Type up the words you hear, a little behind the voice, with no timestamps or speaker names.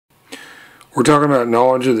We're talking about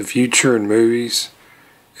knowledge of the future in movies.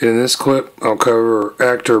 In this clip, I'll cover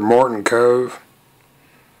actor Martin Kove.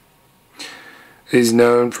 He's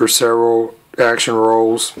known for several action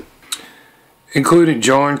roles, including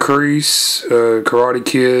John Kreese, Karate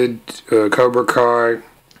Kid, Cobra Kai.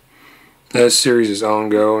 That series is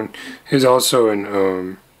ongoing. He's also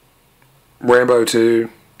in Rambo 2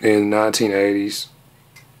 in the 1980s.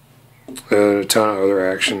 A ton of other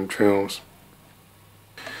action films.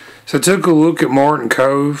 So I took a look at Martin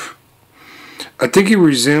Kove. I think he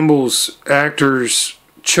resembles actors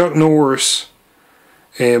Chuck Norris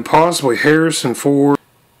and possibly Harrison Ford.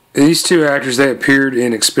 These two actors, they appeared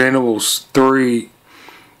in Expendables 3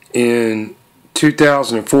 in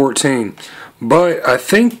 2014. But I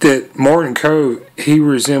think that Martin Kove, he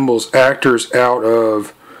resembles actors out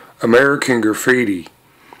of American Graffiti.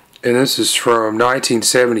 And this is from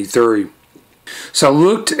 1973. So I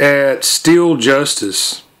looked at Steel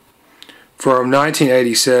Justice from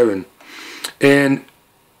 1987, and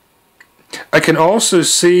I can also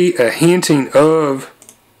see a hinting of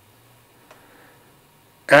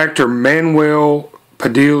actor Manuel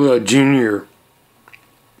Padilla Jr.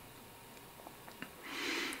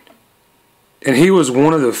 And he was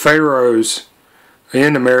one of the pharaohs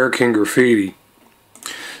in American Graffiti.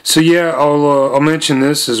 So yeah, I'll mention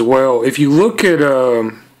this as well. If you look at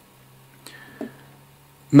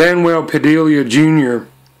Manuel Padilla Jr.,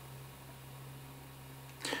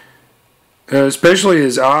 especially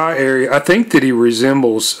his eye area, I think that he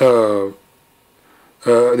resembles the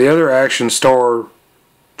other action star,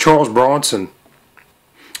 Charles Bronson.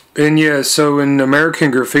 And yeah, so in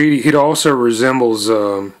American Graffiti, he also resembles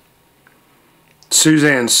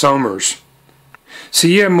Suzanne Summers. So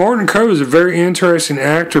yeah, Martin Kove is a very interesting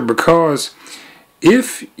actor, because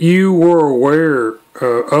if you were aware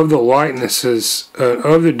of the likenesses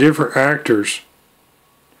of the different actors,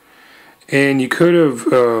 and you could have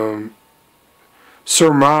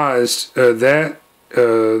surmised that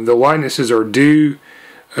the likenesses are due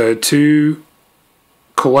to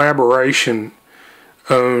collaboration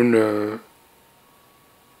on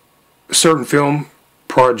a certain film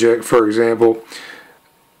project, for example,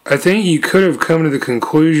 I think you could have come to the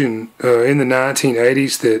conclusion in the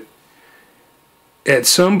 1980s that at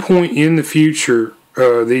some point in the future,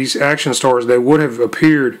 these action stars, they would have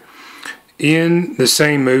appeared in the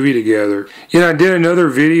same movie together. You know, I did another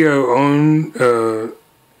video on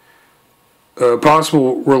a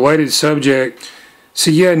possible related subject. So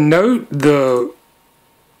yeah, note the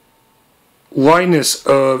likeness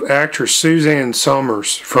of actress Suzanne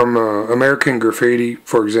Summers from American Graffiti,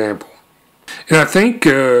 for example. And I think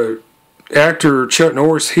actor Chuck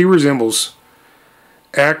Norris, he resembles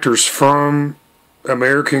actors from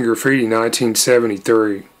American Graffiti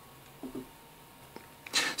 1973.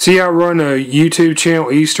 See, I run a YouTube channel,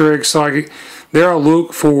 Easteregg Psychic. There I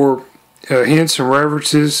look for hints and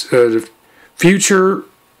references to future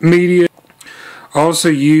media. I also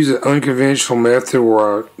use an unconventional method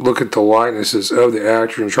where I look at the likenesses of the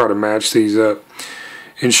actors and try to match these up.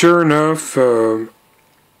 And sure enough,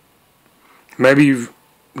 maybe you've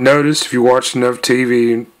noticed, if you watched enough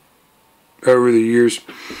TV over the years,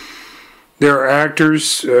 there are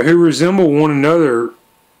actors who resemble one another,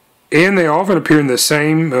 and they often appear in the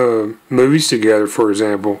same movies together, for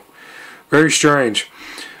example. Very strange.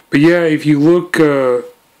 But yeah, if you look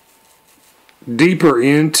deeper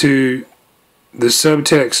into the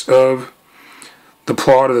subtext of the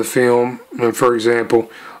plot of the film, for example,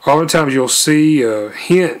 oftentimes you'll see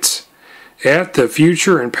hints at the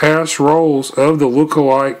future and past roles of the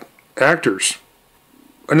look-alike actors.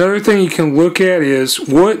 Another thing you can look at is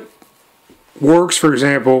what works, for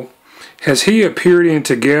example, has he appeared in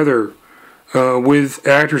together with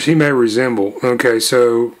actors he may resemble. Okay,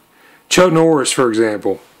 so Chuck Norris, for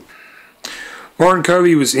example. Martin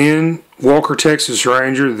Kove was in Walker, Texas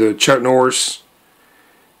Ranger, the Chuck Norris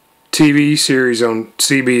TV series on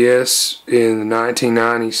CBS in the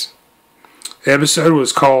 1990s. The episode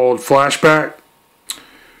was called Flashback,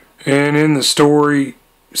 and in the story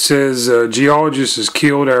it says a geologist is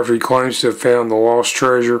killed after he claims to have found the lost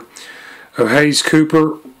treasure of Hayes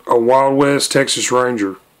Cooper, a Wild West Texas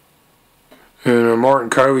Ranger. And Martin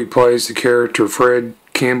Kove plays the character Fred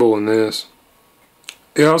Kimball in this.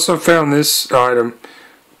 He also found this item.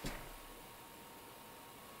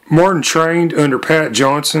 Martin trained under Pat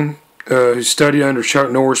Johnson, who studied under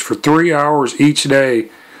Chuck Norris for 3 hours each day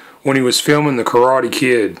when he was filming The Karate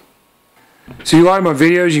Kid. So you like my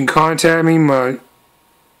videos, you can contact me. My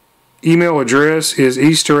email address is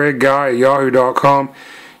eastereggguy@yahoo.com.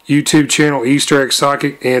 YouTube channel Easteregg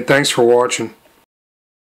Psychic, and thanks for watching.